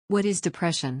What is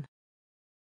depression?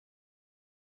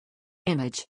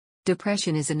 Image.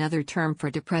 Depression is another term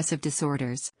for depressive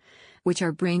disorders, which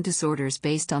are brain disorders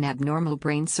based on abnormal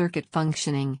brain circuit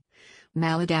functioning,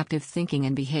 maladaptive thinking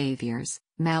and behaviors,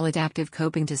 maladaptive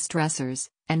coping to stressors,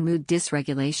 and mood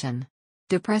dysregulation.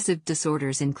 Depressive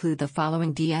disorders include the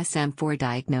following DSM-IV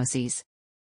diagnoses: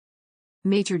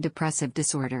 Major depressive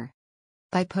disorder,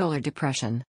 bipolar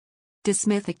depression,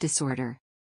 dysthymic disorder,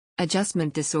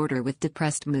 adjustment disorder with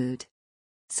depressed mood,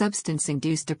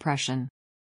 substance-induced depression,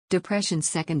 depression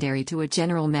secondary to a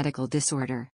general medical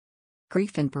disorder,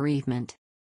 grief and bereavement.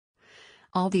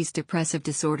 All these depressive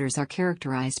disorders are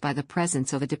characterized by the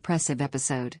presence of a depressive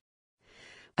episode.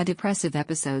 A depressive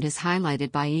episode is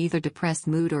highlighted by either depressed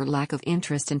mood or lack of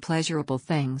interest in pleasurable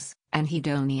things,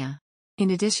 anhedonia. In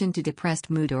addition to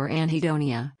depressed mood or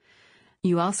anhedonia,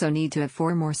 you also need to have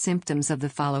 4 more symptoms of the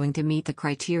following to meet the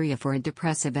criteria for a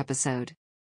depressive episode: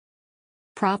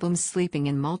 problems sleeping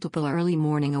and multiple early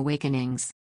morning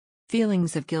awakenings,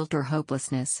 feelings of guilt or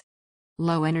hopelessness,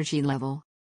 low energy level,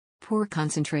 poor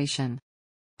concentration,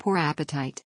 poor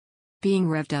appetite, being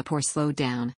revved up or slowed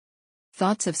down,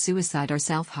 thoughts of suicide or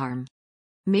self-harm.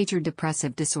 Major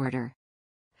depressive disorder.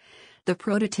 The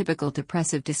prototypical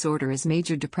depressive disorder is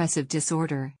major depressive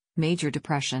disorder, major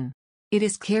depression. It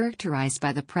is characterized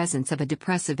by the presence of a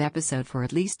depressive episode for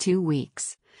at least 2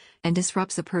 weeks, and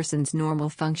disrupts a person's normal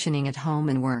functioning at home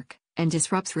and work, and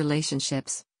disrupts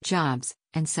relationships, jobs,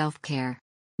 and self-care.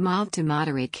 Mild to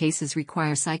moderate cases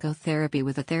require psychotherapy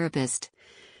with a therapist,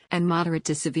 and moderate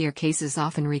to severe cases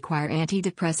often require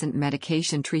antidepressant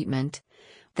medication treatment,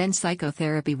 then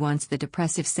psychotherapy once the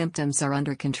depressive symptoms are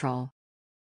under control.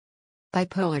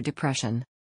 Bipolar depression.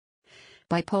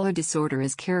 Bipolar disorder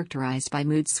is characterized by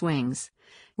mood swings,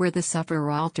 where the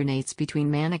sufferer alternates between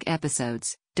manic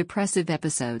episodes, depressive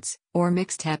episodes, or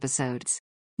mixed episodes.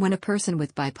 When a person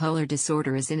with bipolar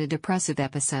disorder is in a depressive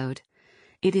episode,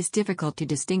 it is difficult to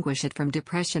distinguish it from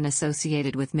depression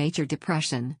associated with major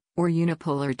depression, or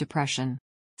unipolar depression.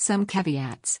 Some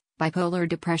caveats: bipolar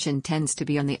depression tends to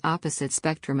be on the opposite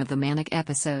spectrum of the manic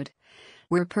episode,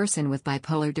 where a person with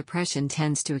bipolar depression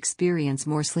tends to experience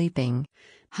more sleeping,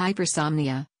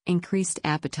 hypersomnia, increased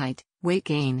appetite, weight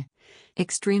gain,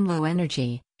 extreme low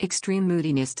energy, extreme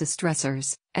moodiness to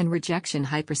stressors, and rejection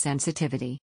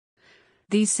hypersensitivity.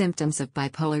 These symptoms of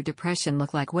bipolar depression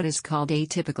look like what is called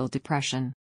atypical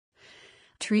depression.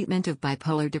 Treatment of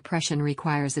bipolar depression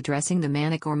requires addressing the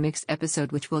manic or mixed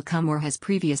episode which will come or has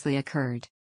previously occurred.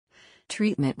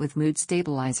 Treatment with mood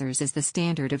stabilizers is the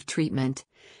standard of treatment,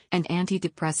 and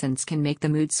antidepressants can make the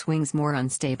mood swings more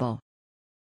unstable.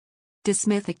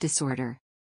 Dysthymic disorder.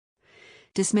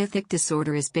 Dysthymic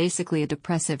disorder is basically a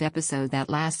depressive episode that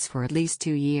lasts for at least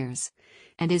 2 years,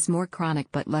 and is more chronic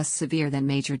but less severe than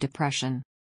major depression.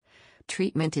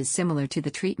 Treatment is similar to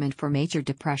the treatment for major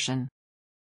depression.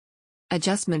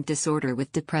 Adjustment disorder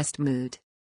with depressed mood.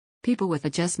 People with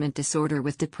adjustment disorder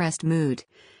with depressed mood,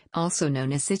 also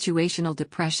known as situational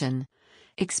depression,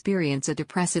 experience a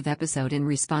depressive episode in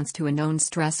response to a known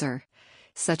stressor,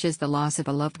 such as the loss of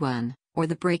a loved one, or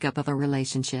the breakup of a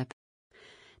relationship.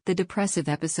 The depressive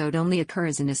episode only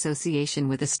occurs in association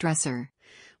with a stressor,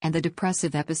 and the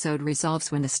depressive episode resolves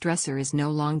when the stressor is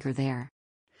no longer there.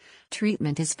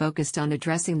 Treatment is focused on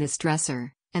addressing the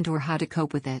stressor, and/or how to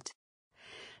cope with it.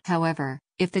 However,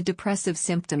 if the depressive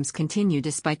symptoms continue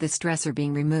despite the stressor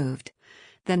being removed,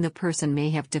 then the person may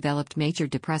have developed major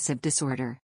depressive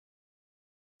disorder.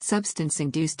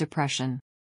 Substance-induced depression.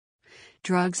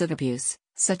 Drugs of abuse,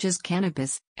 such as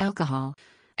cannabis, alcohol,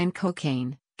 and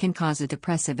cocaine, can cause a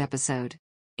depressive episode.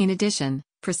 In addition,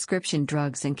 prescription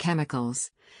drugs and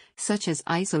chemicals, such as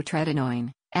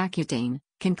isotretinoin, Accutane,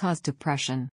 can cause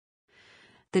depression.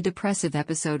 The depressive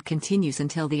episode continues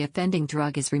until the offending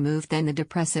drug is removed, then the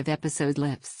depressive episode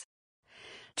lifts.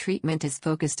 Treatment is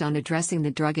focused on addressing the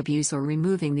drug abuse or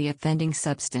removing the offending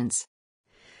substance.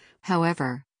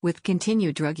 However, with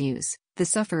continued drug use, the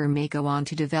sufferer may go on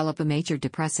to develop a major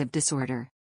depressive disorder.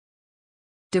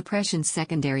 Depression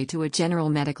secondary to a general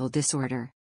medical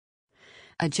disorder.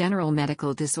 A general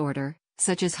medical disorder,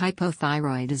 such as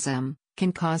hypothyroidism,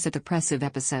 can cause a depressive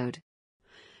episode.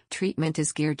 Treatment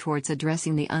is geared towards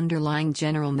addressing the underlying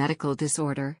general medical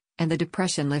disorder, and the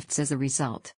depression lifts as a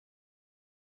result.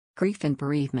 Grief and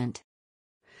bereavement.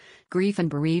 Grief and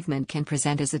bereavement can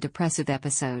present as a depressive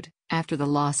episode, after the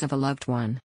loss of a loved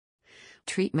one.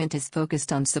 Treatment is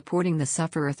focused on supporting the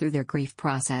sufferer through their grief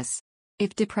process.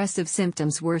 If depressive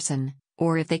symptoms worsen,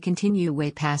 or if they continue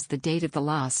way past the date of the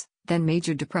loss, then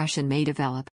major depression may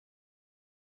develop.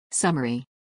 Summary.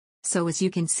 So as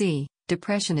you can see,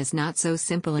 Depression is not so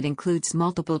simple. It includes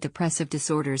multiple depressive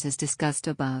disorders as discussed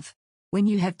above. When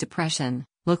you have depression,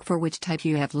 look for which type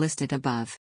you have listed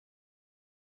above.